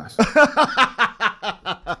close his eyes.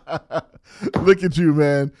 Look at you,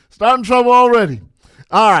 man. Starting trouble already.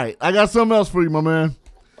 All right. I got something else for you, my man.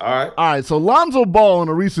 All right. So Lonzo Ball, in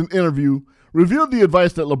a recent interview, revealed the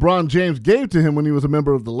advice that LeBron James gave to him when he was a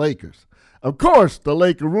member of the Lakers. Of course, the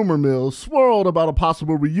Laker rumor mill swirled about a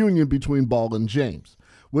possible reunion between Ball and James.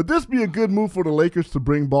 Would this be a good move for the Lakers to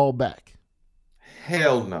bring Ball back?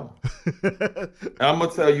 Hell no. I'm going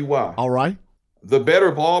to tell you why. All right. The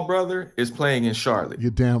better Ball brother is playing in Charlotte.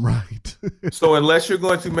 You're damn right. So unless you're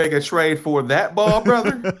going to make a trade for that Ball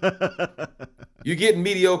brother, you're getting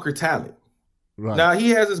mediocre talent. Right. Now, he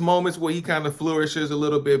has his moments where he kind of flourishes a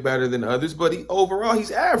little bit better than others, but overall, he's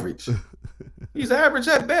average. He's average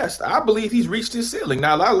at best. I believe he's reached his ceiling.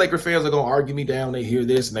 Now, a lot of Laker fans are going to argue me down. They hear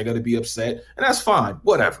this, and they're going to be upset, and that's fine.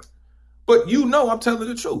 Whatever. But I'm telling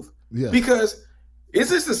the truth. Yeah. Because is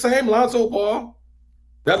this the same Lonzo Ball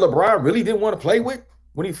that LeBron really didn't want to play with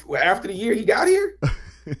after the year he got here?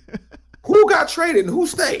 Who got traded and who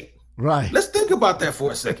stayed? Right. Let's think about that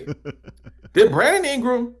for a second. Did Brandon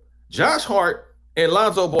Ingram, Josh Hart, and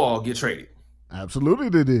Lonzo Ball get traded? Absolutely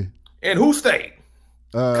they did. And who stayed?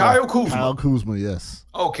 Kyle Kuzma. Kyle Kuzma, yes.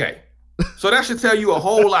 Okay. So that should tell you a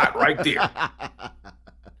whole lot right there.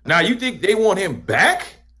 Now, you think they want him back?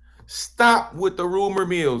 Stop with the rumor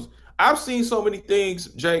mills. I've seen so many things,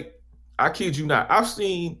 Jake. I kid you not. I've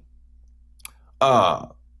seen,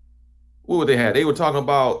 what would they have? They were talking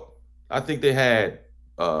about, I think they had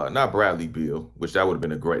not Bradley Beal, which that would have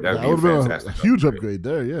been that would have be a been fantastic a huge upgrade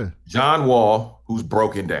there. Yeah. John Wall, who's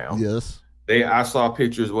broken down. Yes. I saw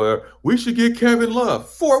pictures where we should get Kevin Love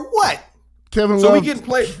for what? Kevin So Love.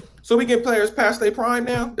 we getting players past their prime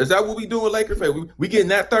now? Is that what we doing, Laker fans? We getting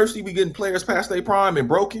that thirsty? We getting players past their prime and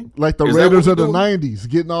broken? Like the Raiders of the 90s,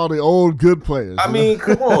 getting all the old good players. I mean,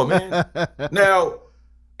 come on, man. Now,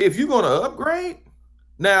 if you're going to upgrade,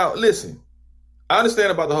 now listen, I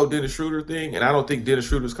understand about the whole Dennis Schroeder thing, and I don't think Dennis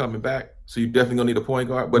Schroeder's coming back, so you're definitely going to need a point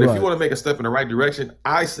guard. But if you want to make a step in the right direction,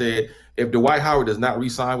 I said if Dwight Howard does not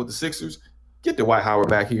re-sign with the Sixers, get Dwight Howard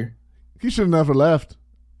back here. He should have never left.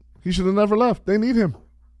 They need him.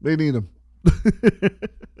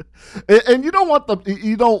 And you don't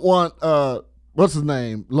want what's his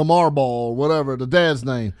name? Lamar Ball, whatever, the dad's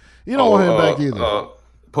name. You don't want him back either.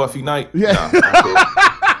 Puffy Knight? Yeah. Nah,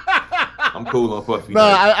 I'm cool on Puffy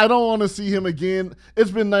Knight. I don't want to see him again.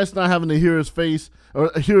 It's been nice not having to hear his face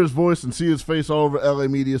or hear his voice and see his face all over LA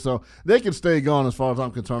media, so they can stay gone as far as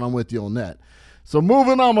I'm concerned. I'm with you on that. So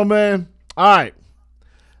moving on, my man. All right.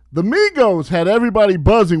 The Migos had everybody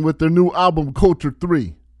buzzing with their new album, Culture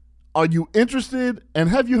 3. Are you interested, and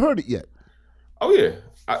have you heard it yet? Oh, yeah.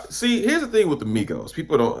 See, here's the thing with the Migos.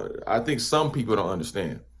 I think some people don't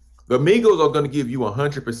understand. The Migos are going to give you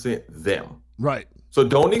 100% them. Right. So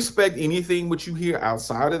don't expect anything what you hear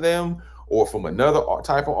outside of them or from another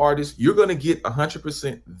type of artist. You're going to get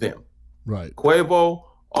 100% them. Right. Quavo,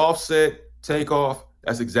 Offset, Takeoff.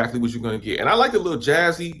 That's exactly what you're going to get. And I like the little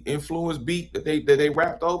jazzy influence beat that they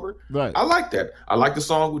rapped over. Right. I like that. I like the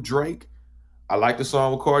song with Drake. I like the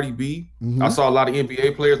song with Cardi B. Mm-hmm. I saw a lot of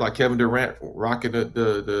NBA players like Kevin Durant rocking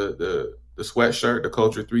the sweatshirt, the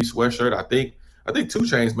Culture 3 sweatshirt. I think 2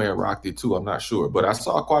 Chainz man rocked it too. I'm not sure, but I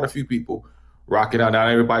saw quite a few people rock it out. Now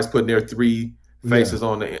everybody's putting their 3 faces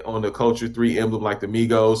on the Culture 3 emblem like the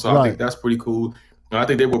Migos. So I think that's pretty cool. And I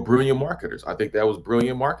think they were brilliant marketers. I think that was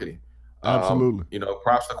brilliant marketing. Absolutely.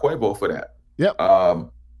 Props to Quavo for that. Yep.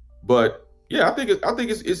 But yeah, I think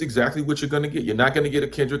it's exactly what you're going to get. You're not going to get a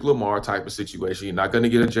Kendrick Lamar type of situation. You're not going to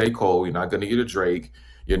get a J. Cole. You're not going to get a Drake.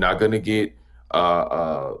 You're not going to get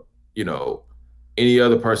any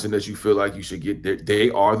other person that you feel like you should get.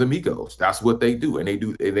 They are the Migos. That's what they do, and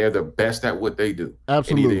they're the best at what they do.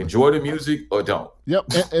 Absolutely. And either enjoy the music or don't. Yep.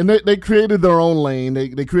 And they created their own lane.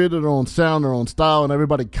 They created their own sound, their own style, and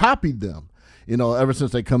everybody copied them. Ever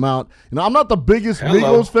since they come out. I'm not the biggest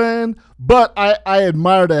Migos fan, but I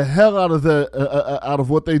admire the hell out of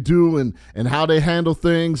what they do and how they handle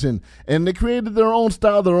things, and they created their own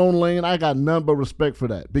style, their own lane. I got none but respect for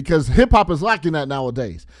that because hip hop is lacking that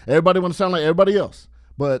nowadays. Everybody want to sound like everybody else,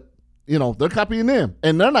 but they're copying them,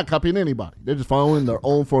 and they're not copying anybody. They're just following their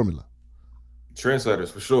own formula. Trendsetters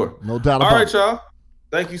for sure. No doubt about it. All right, y'all.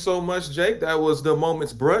 Thank you so much, Jake. That was the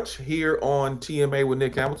Moments Brunch here on TMA with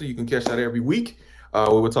Nick Hamilton. You can catch that every week. We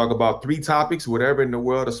will talk about 3 topics, whatever in the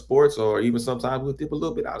world of sports, or even sometimes we'll dip a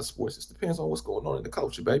little bit out of sports. It depends on what's going on in the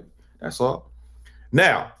culture, baby. That's all.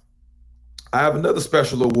 Now, I have another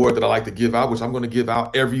special award that I like to give out, which I'm going to give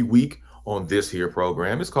out every week on this here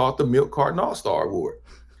program. It's called the Milk Carton All-Star Award.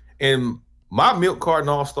 And my Milk Carton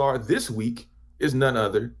All-Star this week is none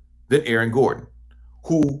other than Aaron Gordon,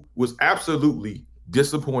 who was absolutely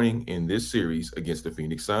disappointing in this series against the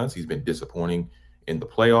Phoenix Suns. He's been disappointing in the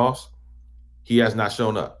playoffs. He has not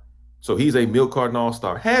shown up. So he's a Milk Carton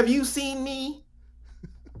All-Star. Have you seen me?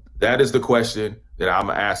 That is the question that I'm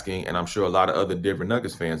asking, and I'm sure a lot of other Denver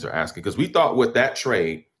Nuggets fans are asking, because we thought with that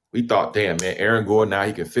trade, we thought, damn, man, Aaron Gordon, now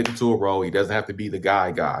he can fit into a role. He doesn't have to be the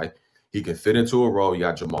guy. He can fit into a role. You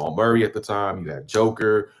got Jamal Murray at the time. You had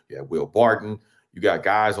Joker. You had Will Barton. You got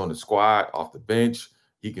guys on the squad off the bench.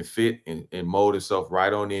 He can fit and mold himself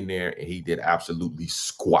right on in there, and he did absolutely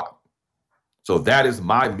squat. So that is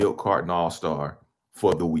my Milk Carton All-Star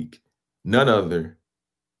for the week. None other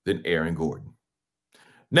than Aaron Gordon.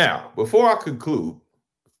 Now, before I conclude,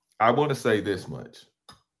 I want to say this much.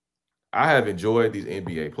 I have enjoyed these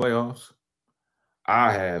NBA playoffs.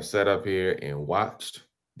 I have sat up here and watched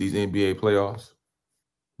these NBA playoffs.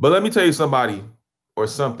 But let me tell you somebody or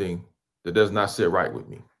something that does not sit right with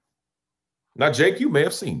me. Now, Jake, you may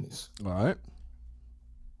have seen this. All right.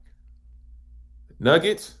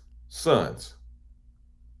 Nuggets, Suns,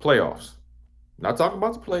 playoffs. Not talking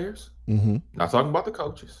about the players. Mm-hmm. Not talking about the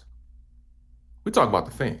coaches. We're talking about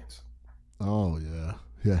the fans. Oh, yeah.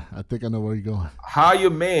 Yeah, I think I know where you're going. How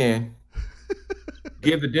your man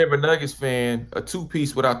give the Denver Nuggets fan a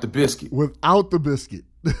 2-piece without the biscuit. Without the biscuit.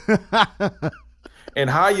 And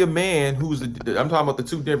how your man I'm talking about the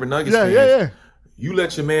 2 Denver Nuggets fans. Yeah. You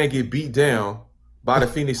let your man get beat down by the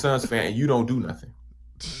Phoenix Suns fan and you don't do nothing.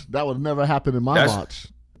 That would never happen in my watch.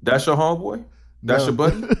 That's your homeboy? That's your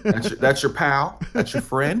buddy? That's your pal? That's your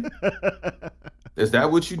friend? Is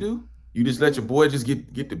that what you do? You just let your boy just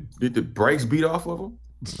get the brakes beat off of him?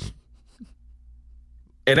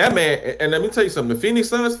 And that man, and let me tell you something, the Phoenix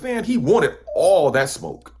Suns fan, he wanted all that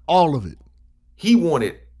smoke. All of it. He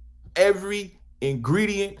wanted every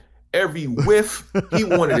ingredient, every whiff. He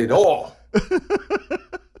wanted it all.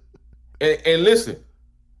 And listen,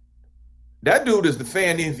 that dude is the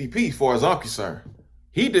fan MVP as far as I'm concerned.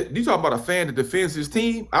 You talking about a fan that defends his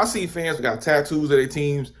team? I see fans who got tattoos of their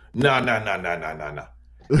teams. Nah.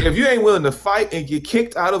 If you ain't willing to fight and get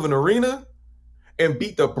kicked out of an arena and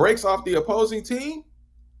beat the brakes off the opposing team,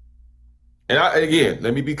 and again,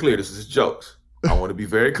 let me be clear, this is jokes. I want to be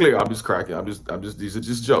very clear. I'm just cracking. These are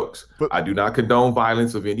just jokes. But I do not condone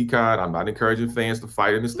violence of any kind. I'm not encouraging fans to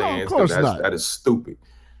fight in the stands. No, of course not. That is stupid.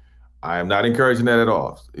 I am not encouraging that at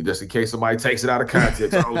all. Just in case somebody takes it out of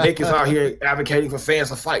context. Oh, Nick is out here advocating for fans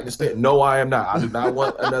to fight in the stand. No, I am not. I do not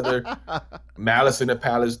want another Malice in the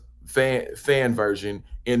Palace fan version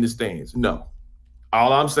in the stands. No.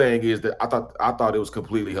 All I'm saying is that I thought it was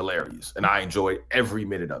completely hilarious, and I enjoyed every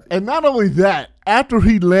minute of it. And not only that, after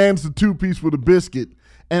he lands the 2-piece with a biscuit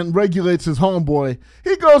and regulates his homeboy,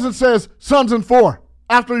 he goes and says, Suns in 4,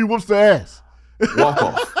 after he whoops their ass. Walk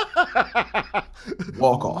off.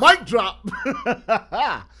 Walk off. Mic drop.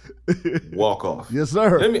 Walk off. Yes,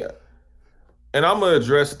 sir. And I'm going to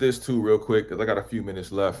address this too real quick because I got a few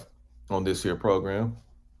minutes left on this here program.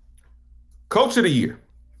 Coach of the Year.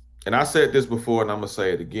 And I said this before, and I'm going to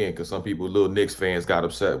say it again because some people, little Knicks fans, got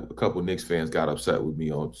upset. A couple Knicks fans got upset with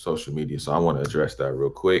me on social media, so I want to address that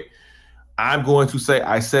real quick. I'm going to say,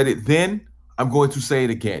 I said it then, I'm going to say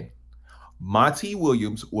it again. Monty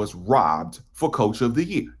Williams was robbed for Coach of the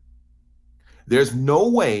Year. There's no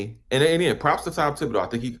way, and again, props to Tom Thibodeau. I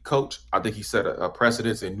think he could coach. I think he set a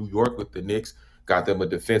precedence in New York with the Knicks, got them a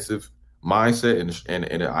defensive mindset and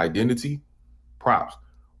an identity. Props.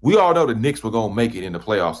 We all know the Knicks were going to make it in the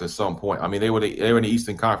playoffs at some point. I mean, they were in the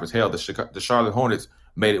Eastern Conference. Hell, the Charlotte Hornets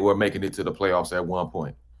were making it to the playoffs at one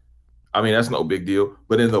point. I mean, that's no big deal.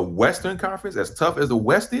 But in the Western Conference, as tough as the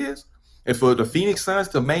West is, and for the Phoenix Suns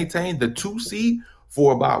to maintain the 2 seed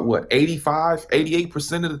for about,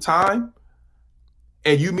 88% of the time,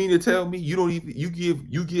 and you mean to tell me you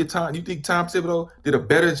think Tom Thibodeau did a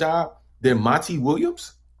better job than Monty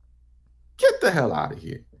Williams? Get the hell out of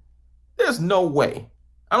here. There's no way.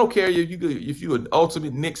 I don't care if you're an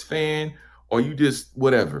ultimate Knicks fan or you just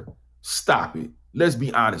whatever. Stop it. Let's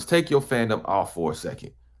be honest. Take your fandom off for a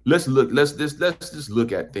second. Let's just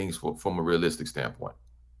look at things from a realistic standpoint.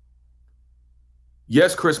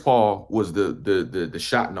 Yes, Chris Paul was the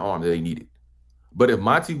shot in the arm that they needed. But if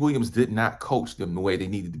Monty Williams did not coach them the way they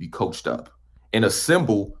needed to be coached up and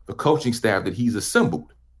assemble the coaching staff that he's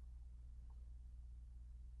assembled,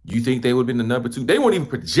 you think they would have been the number 2? They weren't even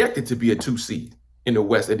projected to be a 2 seed in the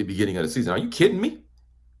West at the beginning of the season. Are you kidding me?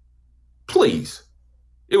 Please.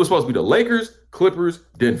 It was supposed to be the Lakers, Clippers,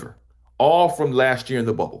 Denver, all from last year in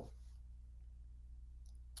the bubble.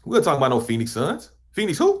 We're going to talk about no Phoenix Suns.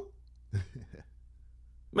 Phoenix who?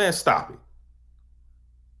 Man, stop it.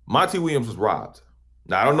 Monty Williams was robbed.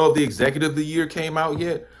 Now, I don't know if the executive of the year came out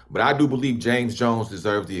yet, but I do believe James Jones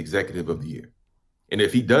deserves the executive of the year. And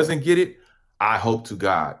if he doesn't get it, I hope to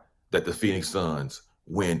God that the Phoenix Suns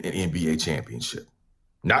win an NBA championship.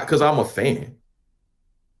 Not because I'm a fan,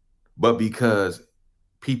 but because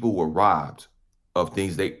people were robbed of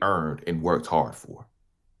things they earned and worked hard for.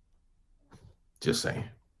 Just saying.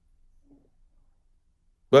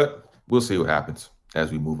 But we'll see what happens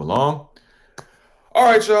as we move along. All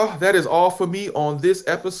right, y'all. That is all for me on this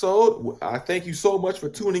episode. I thank you so much for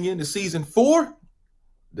tuning in to season 4,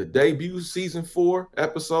 the debut season 4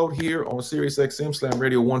 episode here on SiriusXM Slam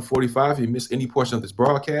Radio 145. If you missed any portion of this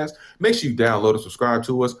broadcast, make sure you download and subscribe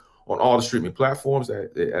to us on all the streaming platforms.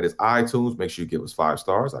 At its iTunes, make sure you give us 5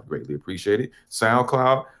 stars. I greatly appreciate it.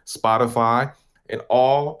 SoundCloud, Spotify, and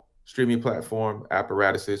all streaming platform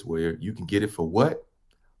apparatuses where you can get it for what?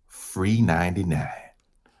 Free 99.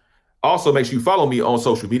 Also, make sure you follow me on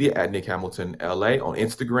social media at Nick Hamilton LA on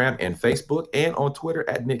Instagram and Facebook, and on Twitter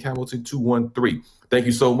at Nick Hamilton 213. Thank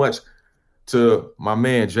you so much to my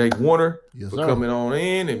man Jake Warner for coming on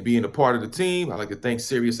in and being a part of the team. I'd like to thank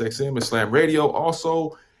SiriusXM and Slam Radio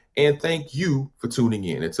also, and thank you for tuning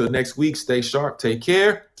in. Until next week, stay sharp, take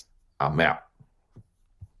care. I'm out.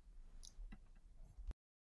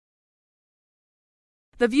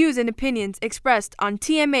 The views and opinions expressed on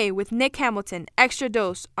TMA with Nick Hamilton Extra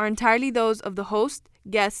Dose are entirely those of the host,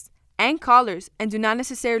 guests, and callers, and do not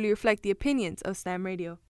necessarily reflect the opinions of Slam Radio.